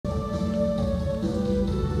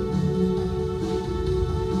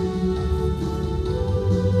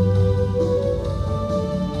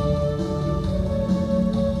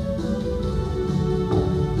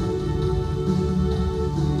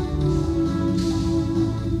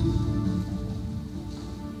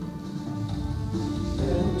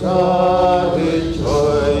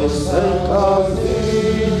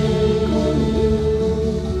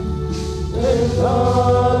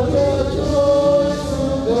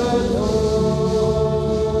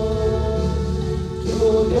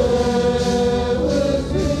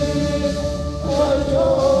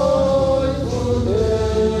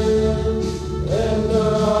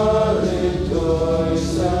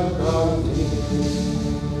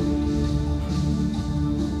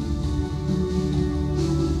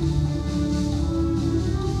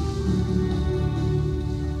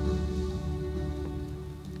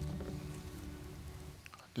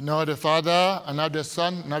In the name of the Father, and of the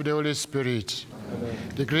Son, and of the Holy Spirit. Amen.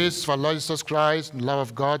 The grace of our Lord Jesus Christ, and the love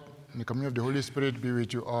of God, and the communion of the Holy Spirit be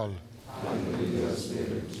with you all.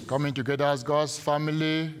 Coming together as God's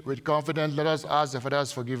family, with confidence, let us ask the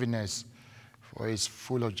Father's forgiveness, for he is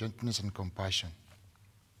full of gentleness and compassion.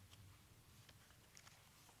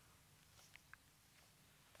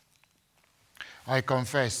 I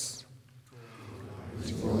confess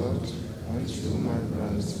to God and to my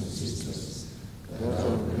brothers and sisters that I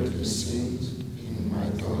have greatly sinned in my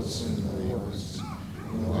thoughts and my words,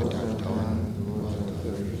 in what I've done and what I've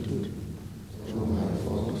failed, through my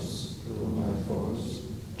faults,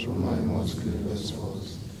 through my most grievous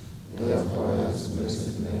faults. Therefore, I ask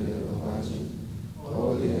Blessed Mary, the Virgin,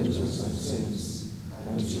 all the angels and saints,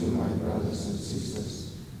 and to my brothers and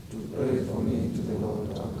sisters, to pray for me to the Lord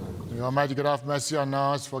our God. May Almighty God have mercy on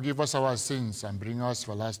us, forgive us our sins, and bring us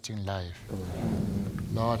to everlasting life. Amen.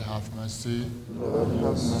 Lord, have mercy. Lord, have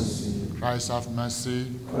mercy. Christ, have mercy.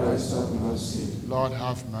 Christ, have mercy. Lord,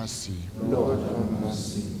 have mercy. Lord, have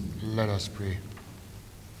mercy. Let us pray.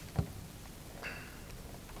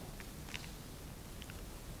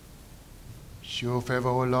 Show favor,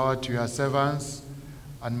 O Lord, to your servants,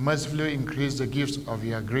 and mercifully increase the gifts of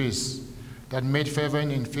your grace, that made favor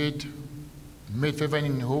in faith, made favor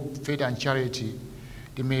in hope, faith, and charity,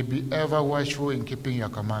 they may be ever watchful in keeping your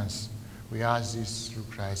commands. We ask this through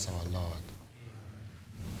Christ our Lord.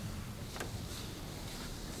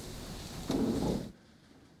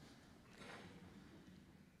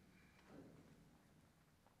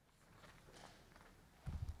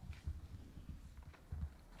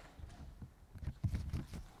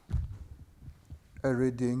 A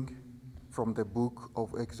reading from the book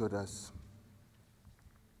of Exodus.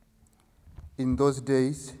 In those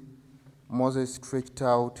days, Moses stretched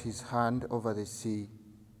out his hand over the sea,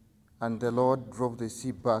 and the Lord drove the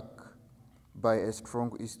sea back by a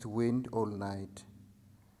strong east wind all night,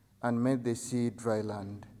 and made the sea dry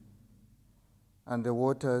land, and the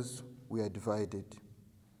waters were divided.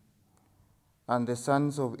 And the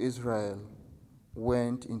sons of Israel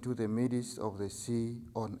went into the midst of the sea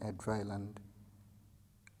on a dry land,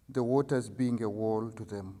 the waters being a wall to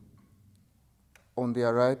them, on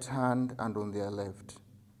their right hand and on their left.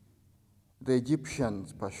 The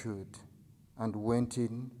Egyptians pursued and went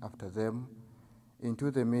in after them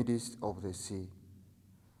into the midst of the sea,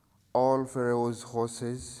 all Pharaoh's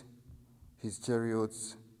horses, his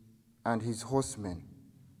chariots, and his horsemen.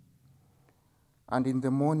 And in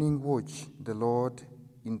the morning watch, the Lord,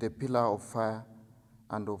 in the pillar of fire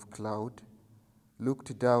and of cloud,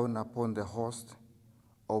 looked down upon the host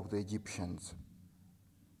of the Egyptians,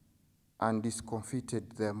 and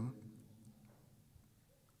discomfited them,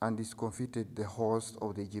 and discomfited the host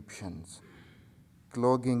of the Egyptians,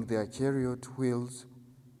 clogging their chariot wheels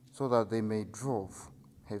so that they may drove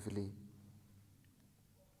heavily.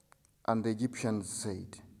 And the Egyptians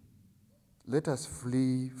said, "Let us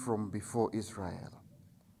flee from before Israel,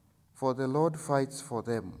 for the Lord fights for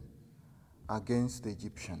them against the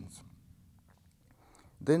Egyptians."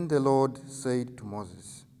 Then the Lord said to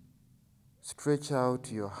Moses, "Stretch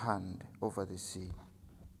out your hand over the sea,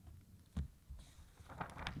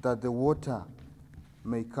 that the water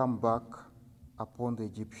may come back upon the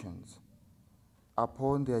Egyptians,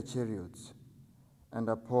 upon their chariots, and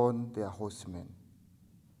upon their horsemen."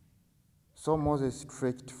 So Moses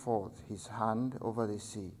stretched forth his hand over the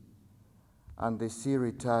sea, and the sea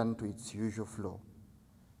returned to its usual flow.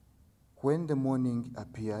 When the morning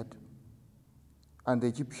appeared, and the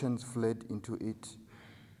Egyptians fled into it,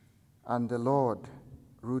 and the Lord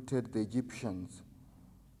routed the Egyptians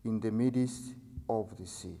in the midst of the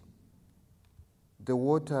sea. The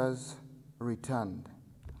waters returned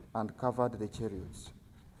and covered the chariots,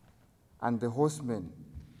 and the horsemen,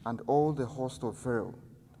 and all the host of Pharaoh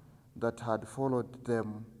that had followed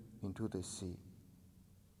them into the sea.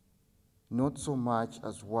 Not so much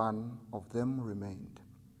as one of them remained.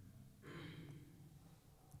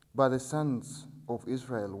 But the sons of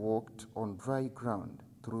Israel walked on dry ground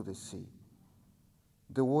through the sea,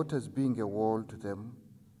 the waters being a wall to them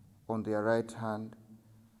on their right hand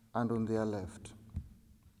and on their left.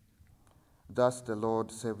 Thus the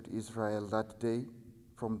Lord saved Israel that day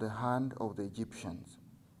from the hand of the Egyptians,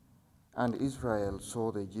 and Israel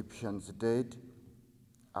saw the Egyptians dead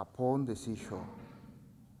upon the seashore.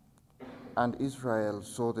 And Israel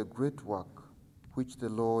saw the great work which the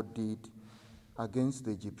Lord did against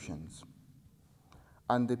the Egyptians.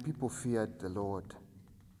 And the people feared the Lord,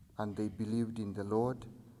 and they believed in the Lord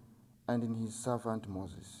and in his servant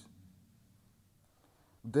Moses.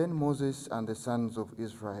 Then Moses and the sons of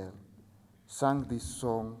Israel sang this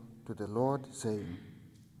song to the Lord, saying,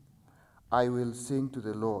 I will sing to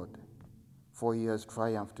the Lord, for he has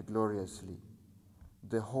triumphed gloriously.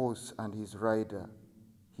 The horse and his rider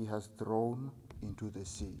he has thrown into the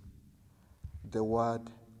sea. The word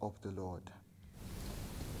of the Lord.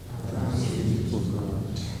 Thanks be to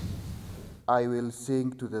God. I will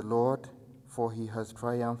sing to the Lord, for he has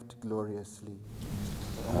triumphed gloriously.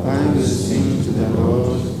 I will sing to the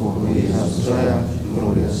Lord, for he has triumphed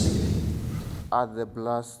gloriously. At the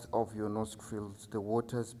blast of your nostrils, the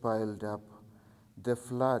waters piled up, the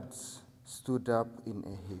floods stood up in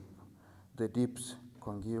a heap, the deeps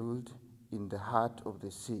congealed in the heart of the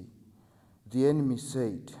sea. The enemy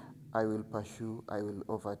said, I will pursue, I will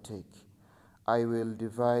overtake. I will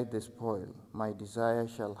divide the spoil, my desire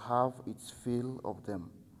shall have its fill of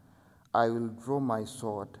them. I will draw my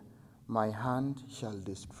sword, my hand shall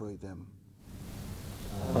destroy them.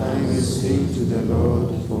 I will sing to the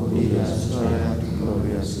Lord, for he has triumphed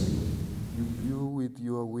gloriously. You blew with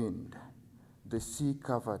your wind, the sea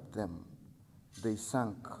covered them. They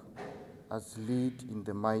sank as lead in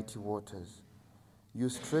the mighty waters. You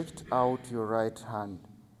stretched out your right hand,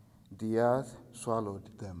 the earth swallowed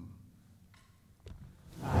them.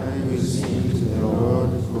 I will sing to the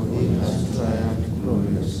Lord, for he has triumphed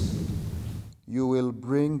gloriously. You will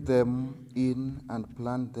bring them in and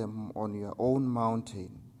plant them on your own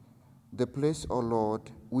mountain, the place, O Lord,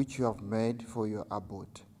 which you have made for your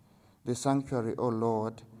abode, the sanctuary, O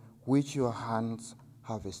Lord, which your hands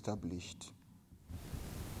have established.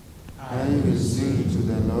 I will sing to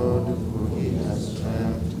the Lord, for he has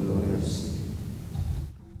triumphed gloriously.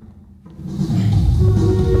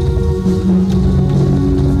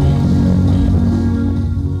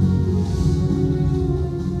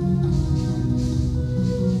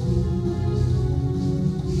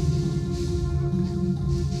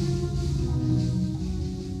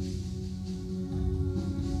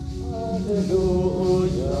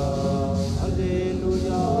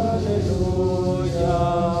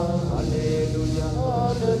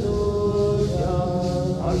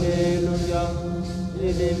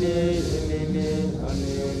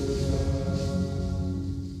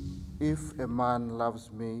 If a man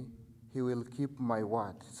loves me, he will keep my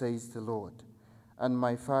word, says the Lord, and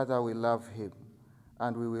my Father will love him,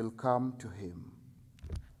 and we will come to him.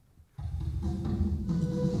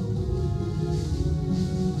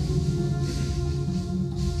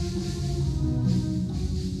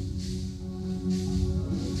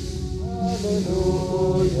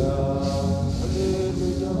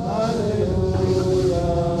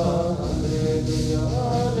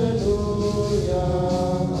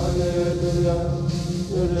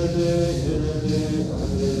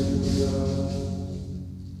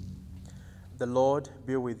 The Lord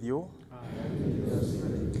be with you.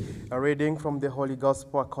 A reading from the Holy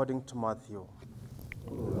Gospel according to Matthew.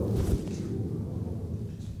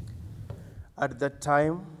 At that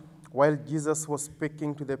time, while Jesus was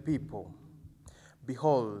speaking to the people,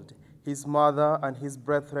 behold, his mother and his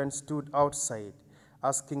brethren stood outside,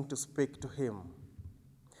 asking to speak to him.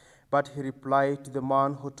 But he replied to the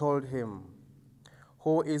man who told him,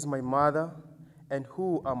 "Who is my mother, and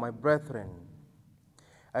who are my brethren?"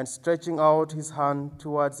 And stretching out his hand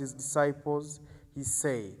towards his disciples, he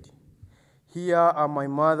said, "Here are my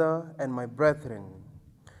mother and my brethren.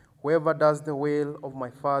 Whoever does the will of my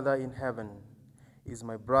Father in heaven is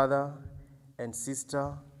my brother and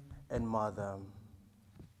sister and mother."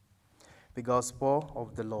 The Gospel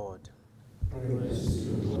of the Lord. Praise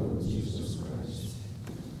to you, Lord Jesus Christ.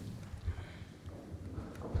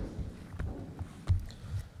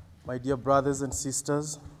 My dear brothers and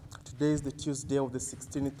sisters, today is the Tuesday of the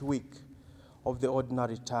 16th week of the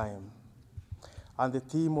ordinary time. And the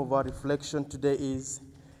theme of our reflection today is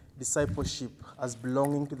discipleship as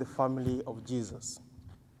belonging to the family of Jesus.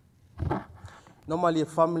 Normally, a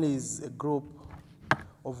family is a group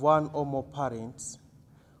of one or more parents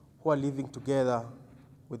who are living together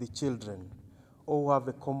with the children or who have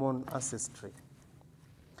a common ancestry.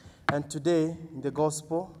 And today, in the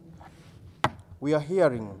Gospel, we are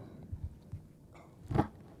hearing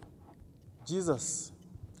Jesus,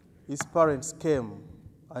 his parents came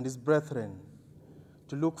and his brethren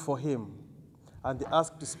to look for him, and they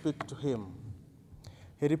asked to speak to him.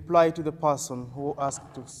 He replied to the person who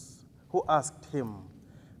asked him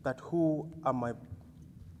that, "Who are my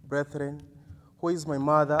brethren? Who is my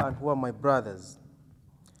mother, and who are my brothers?"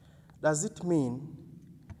 Does it mean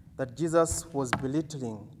that Jesus was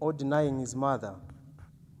belittling or denying his mother?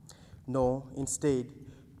 No, instead,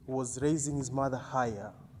 he was raising his mother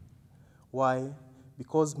higher. Why?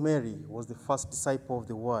 Because Mary was the first disciple of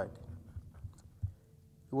the Word.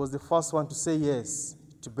 He was the first one to say yes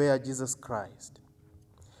to bear Jesus Christ.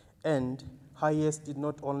 And highest did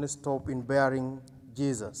not only stop in bearing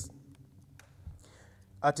Jesus.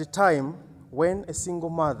 At a time when a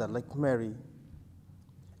single mother like Mary,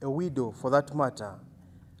 a widow for that matter,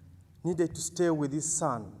 needed to stay with his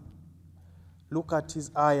son, look at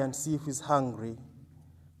his eye and see if he's hungry,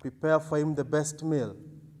 prepare for him the best meal,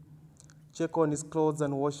 check on his clothes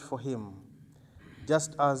and wash for him,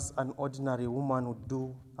 just as an ordinary woman would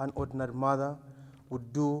do, an ordinary mother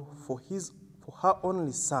would do for her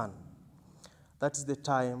only son. That is the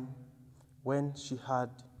time when she had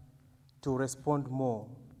to respond more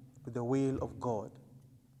to the will of God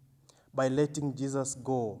by letting Jesus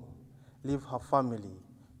go, leave her family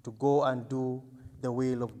to go and do the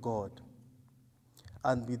will of God.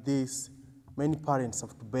 And with this, many parents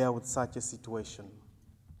have to bear with such a situation.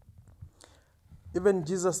 Even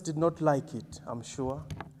Jesus did not like it, I'm sure,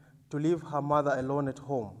 to leave her mother alone at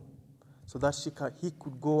home so that he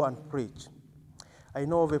could go and preach. I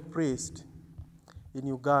know of a priest in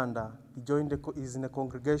Uganda. He's in a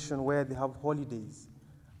congregation where they have holidays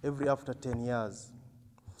every after 10 years.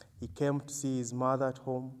 He came to see his mother at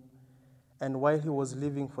home, and while he was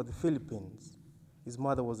leaving for the Philippines, his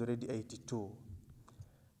mother was already 82.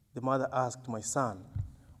 The mother asked, "My son,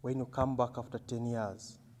 when you come back after 10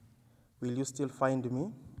 years, will you still find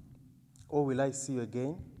me, or will I see you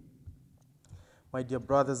again?" My dear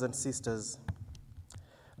brothers and sisters,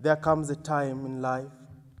 there comes a time in life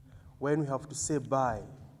when we have to say bye,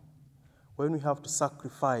 when we have to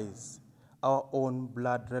sacrifice our own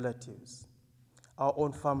blood relatives, our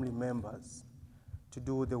own family members, to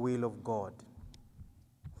do the will of God.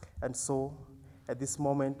 And so, at this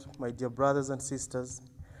moment, my dear brothers and sisters,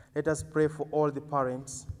 let us pray for all the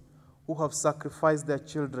parents who have sacrificed their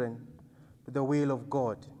children to the will of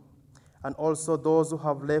God, and also those who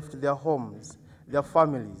have left their homes, their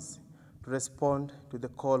families, to respond to the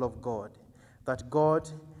call of God, that God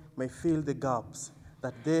may fill the gaps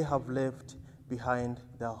that they have left behind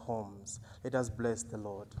their homes. Let us bless the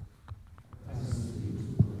Lord.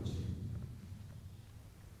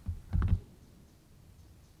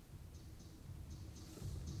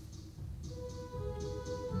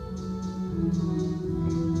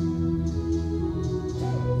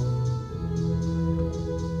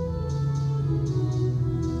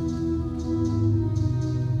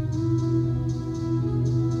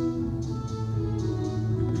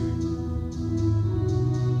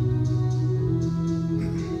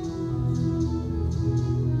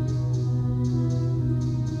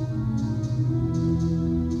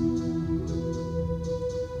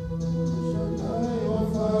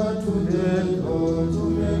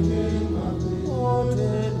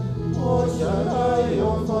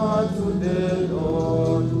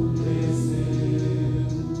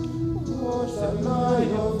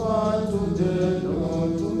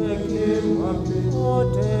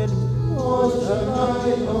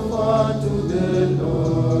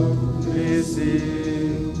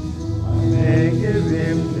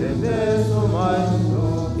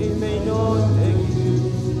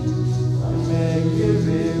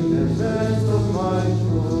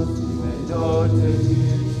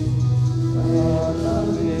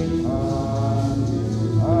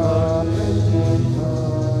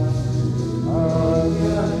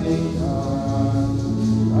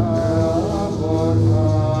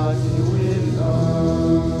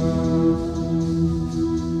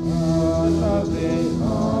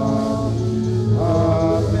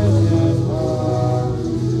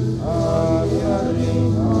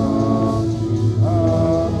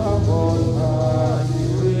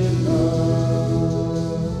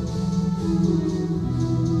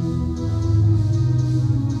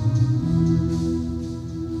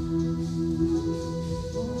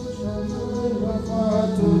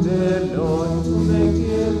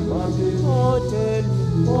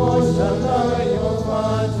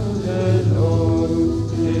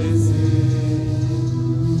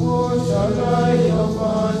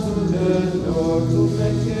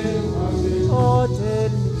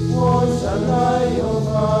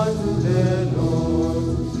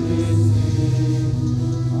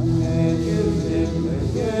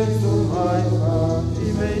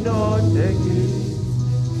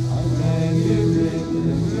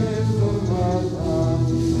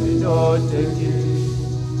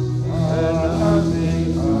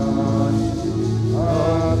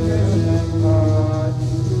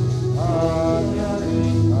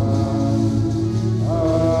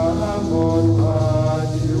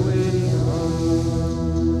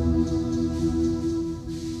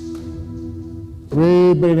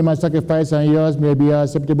 We bring my sacrifice and yours may be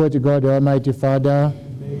acceptable to God, the Almighty Father.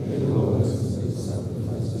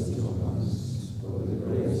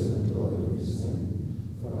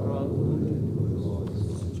 For our good and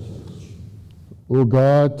O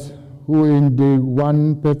God, who in the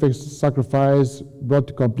one perfect sacrifice brought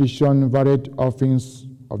to completion varied offerings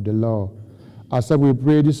of the law, accept, we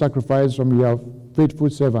pray, this sacrifice from your faithful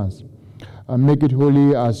servants, and make it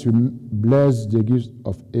holy as you bless the gifts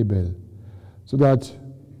of Abel, so that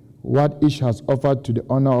what each has offered to the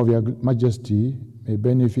honor of your majesty may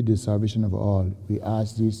benefit the salvation of all. We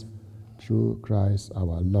ask this through Christ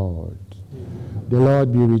our Lord. Amen. The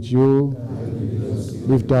Lord be with you.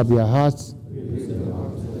 Lift up your hearts.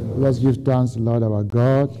 Let's give thanks to the Lord our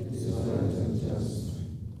God.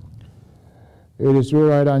 It is true,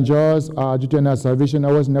 right, and just, our duty and our salvation,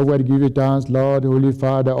 always and everywhere to give you thanks, Lord, Holy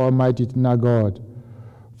Father, Almighty, eternal God.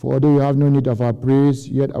 For although you have no need of our praise,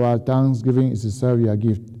 yet our thanksgiving is to serve your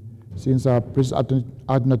gift. Since our praise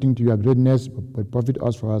add nothing to your greatness, but profit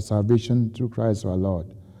us for our salvation through Christ our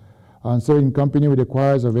Lord. And so in company with the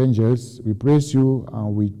choirs of angels, we praise you,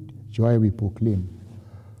 and with joy we proclaim.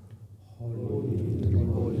 Holy,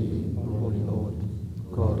 holy, holy Lord,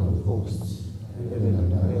 God of hosts, heaven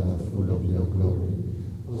and earth are full of your glory.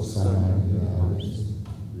 Hosanna in the highest.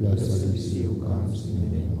 Blessed is he who comes in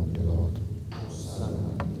the name of the Lord.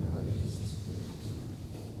 Hosanna in the highest.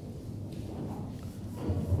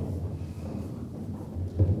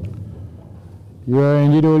 You are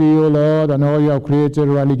indeed holy, O Lord, and all you have created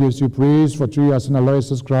rightly gives you praise, for through your Son, our Lord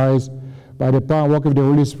Jesus Christ, by the power and work of the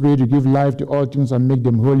Holy Spirit, you give life to all things and make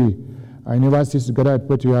them holy. I never cease to gather and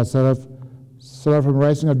pray to yourself, so that from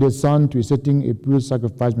rising of the sun to setting a pure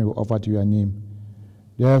sacrifice may be offered to your name.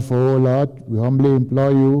 Therefore, O Lord, we humbly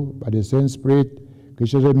implore you, by the same Spirit,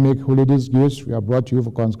 graciously make holy these gifts we have brought to you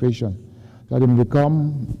for consecration, that they may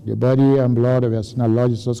become the body and blood of your Son, our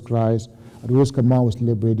Lord Jesus Christ, at whose command we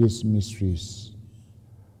celebrate these mysteries.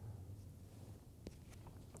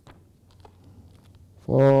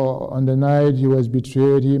 For on the night he was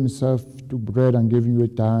betrayed, he himself took bread and giving you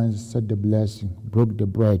thanks, said the blessing, broke the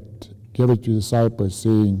bread, gave it to the disciples,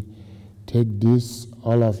 saying, "Take this,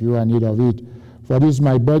 all of you, and eat of it, for this is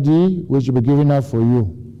my body, which will be given up for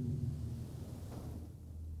you."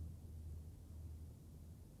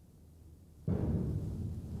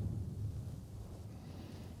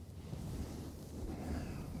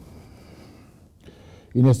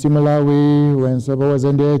 In a similar way, when supper was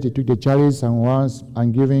ended, he took the chalice, and once,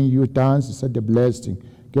 and giving you thanks, he said the blessing,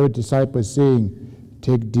 gave it to the disciples, saying,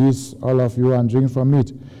 "Take this, all of you, and drink from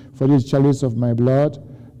it. For this chalice of my blood,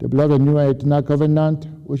 the blood of the new and eternal covenant,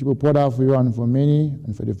 which will be poured out for you and for many,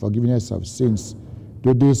 and for the forgiveness of sins.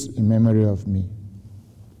 Do this in memory of me."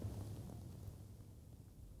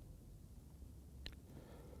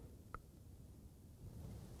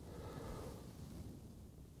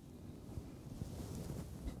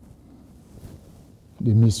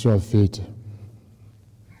 The mystery of faith.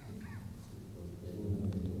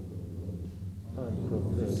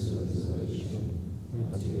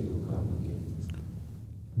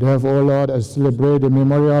 Therefore, O Lord, as we celebrate the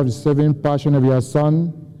memory of the saving passion of your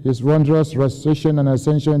Son, his wondrous resurrection and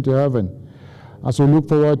ascension into heaven, as we look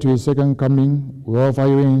forward to his second coming, we offer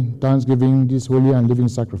you in thanksgiving this holy and living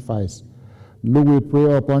sacrifice. Look, we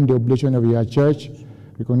pray upon the oblation of your church,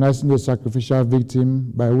 recognizing the sacrificial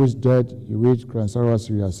victim by whose death you wish to reconcile us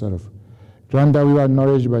to yourself. Grant that we are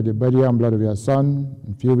nourished by the body and blood of your Son,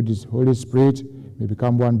 and filled with his Holy Spirit, may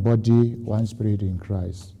become one body, one spirit in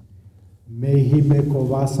Christ. May he make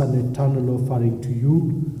of us an eternal offering to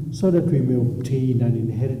you, so that we may obtain an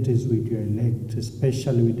inheritance with your elect,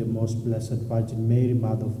 especially with the most blessed Virgin Mary,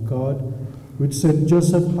 Mother of God, with Saint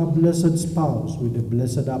Joseph, her blessed spouse, with the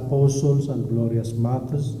blessed apostles and glorious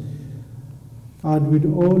martyrs, and with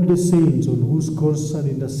all the saints on whose constant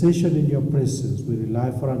intercession in your presence we rely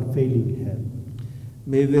for unfailing help.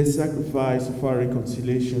 May the sacrifice of our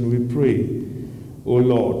reconciliation, we pray, O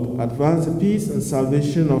Lord, advance the peace and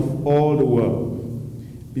salvation of all the world.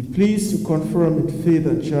 Be pleased to confirm in faith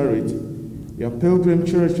and charity your pilgrim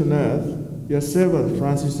church on earth, your servant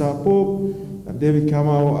Francis our Pope, and David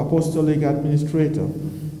Cameron, our apostolic administrator,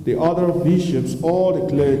 the other bishops, all the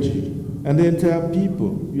clergy, and the entire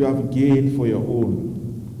people you have gained for your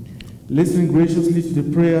own. Listen graciously to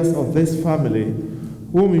the prayers of this family,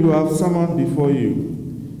 whom you have summoned before you.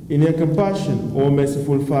 In your compassion, O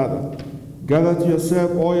merciful Father, gather to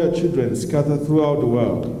yourself all your children scattered throughout the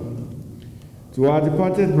world. To our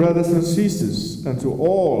departed brothers and sisters, and to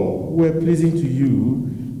all who were pleasing to you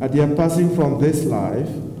at their passing from this life,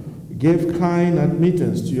 give kind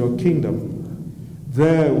admittance to your kingdom.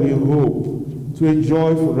 There we hope to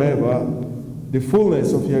enjoy forever the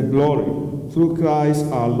fullness of your glory, through Christ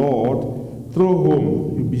our Lord, through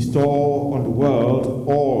whom you bestow on the world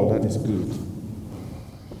all that is good.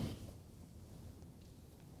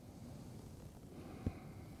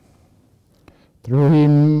 Through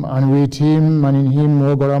him and with him and in him,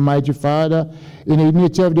 O God Almighty Father, in the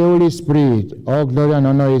unity of the Holy Spirit, all glory and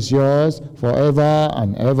honor is yours forever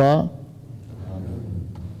and ever. Amen.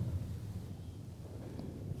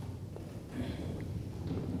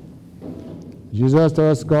 Jesus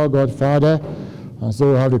told us, call God Father, and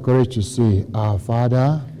so we have the courage to say, Our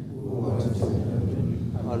Father, who art in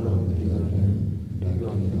heaven, hallowed be thy name. Thy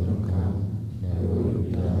kingdom come, thy will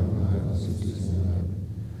be done on earth as it is in heaven.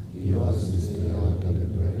 Give us this day our daily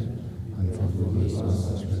bread, and forgive us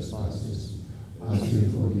our trespasses, as we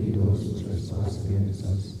forgive those who trespass against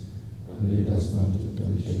us. And lead us not into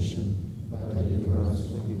temptation, but deliver us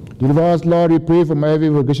from evil. Deliver us, Lord, we pray, from every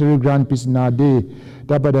evil. Graciously grant peace in our day,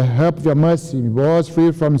 that by the help of your mercy, we be always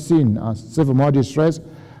free from sin and safe from all distress,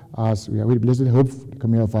 as we are with blessed hope for the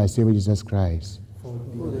coming of our Savior Jesus Christ.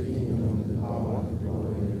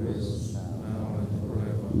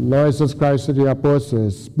 Lord Jesus Christ said to the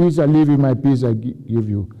apostles, peace I leave you, my peace I give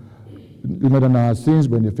you. Do not on our sins,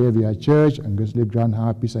 but in the favor of your church, and graciously grant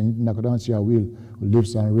her peace and in accordance to your will, who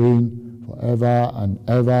lives and reigns forever and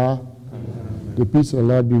ever. Amen. The peace of the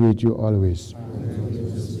Lord be with you always. Lamb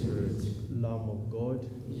of God,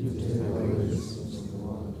 you take away the sins of the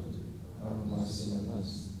world, have mercy on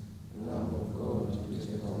us. Lamb of God, you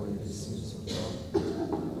take away the sins of the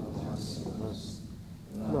world, have mercy on us.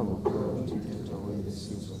 Lamb of God, you take away the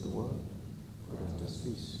sins of the world, grant us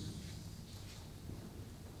peace.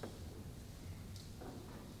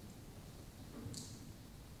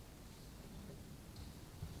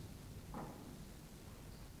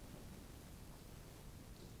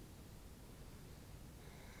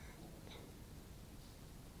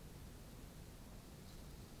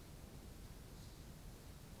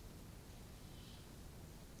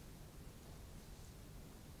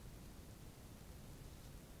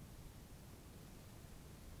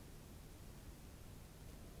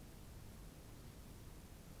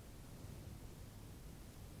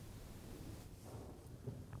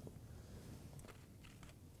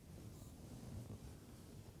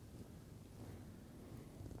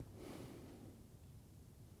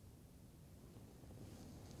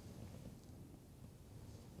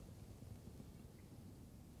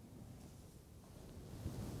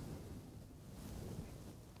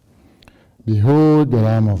 Behold the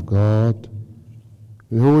Lamb of God.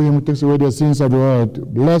 Behold him who takes away the sins of the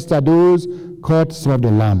world. Blessed are those caught of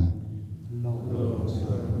the Lamb.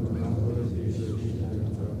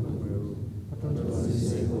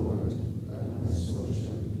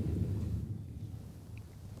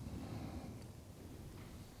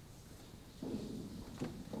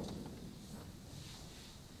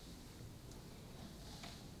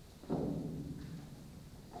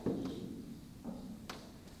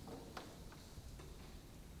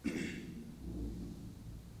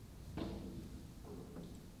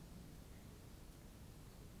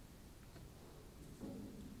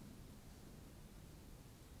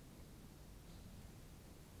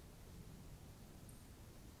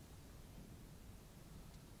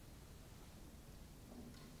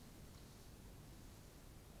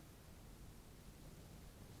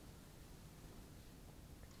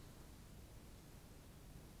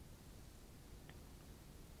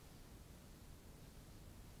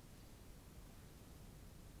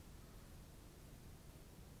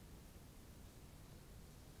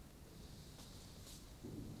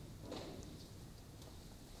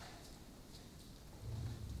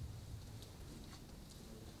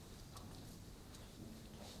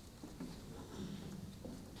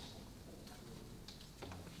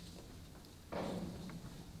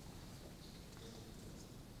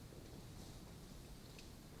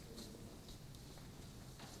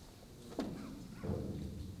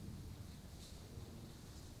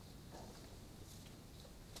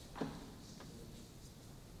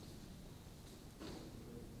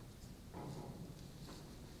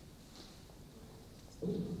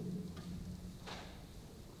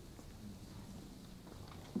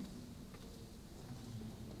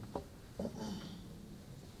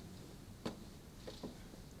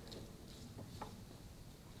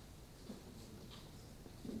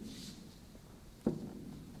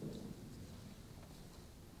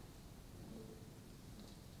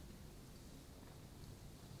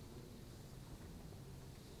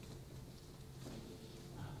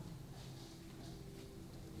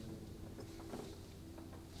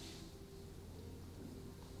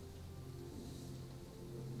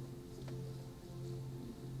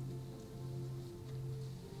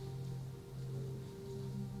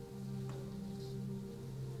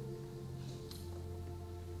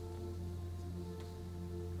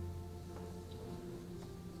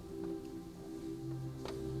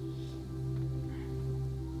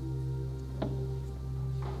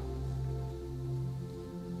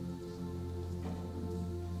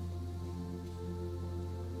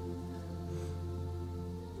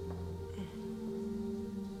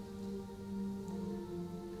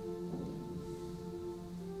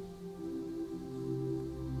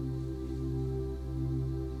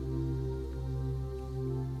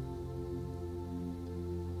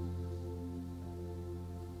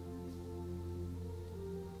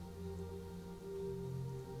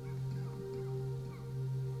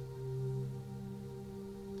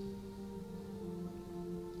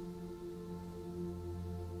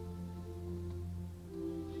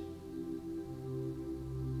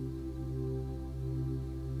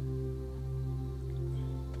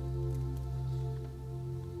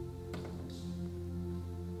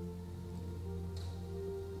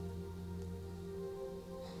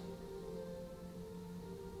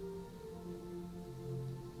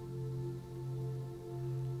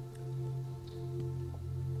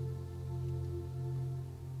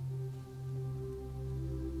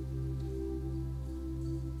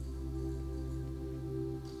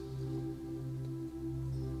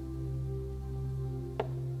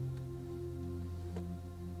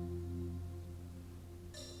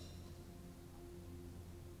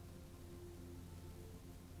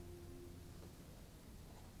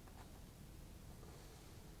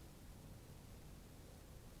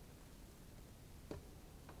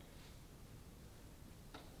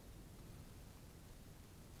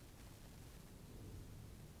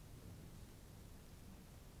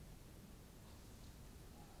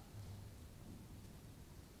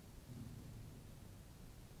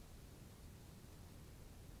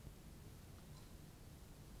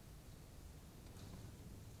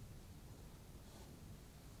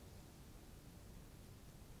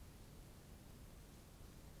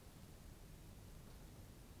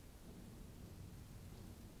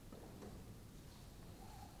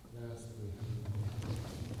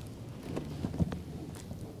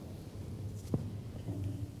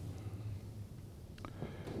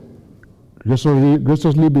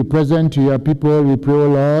 Graciously be present to your people, we pray, O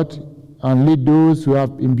Lord, and lead those who have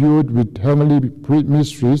imbued with heavenly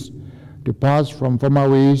mysteries to pass from former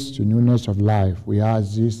ways to newness of life. We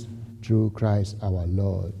ask this through Christ our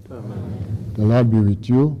Lord. Amen. The Lord be with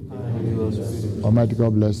you. Amen. Almighty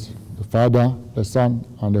God bless the Father, the Son,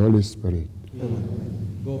 and the Holy Spirit.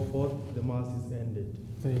 Amen. Go forth, the Mass is ended.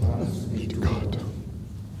 Thanks be to God.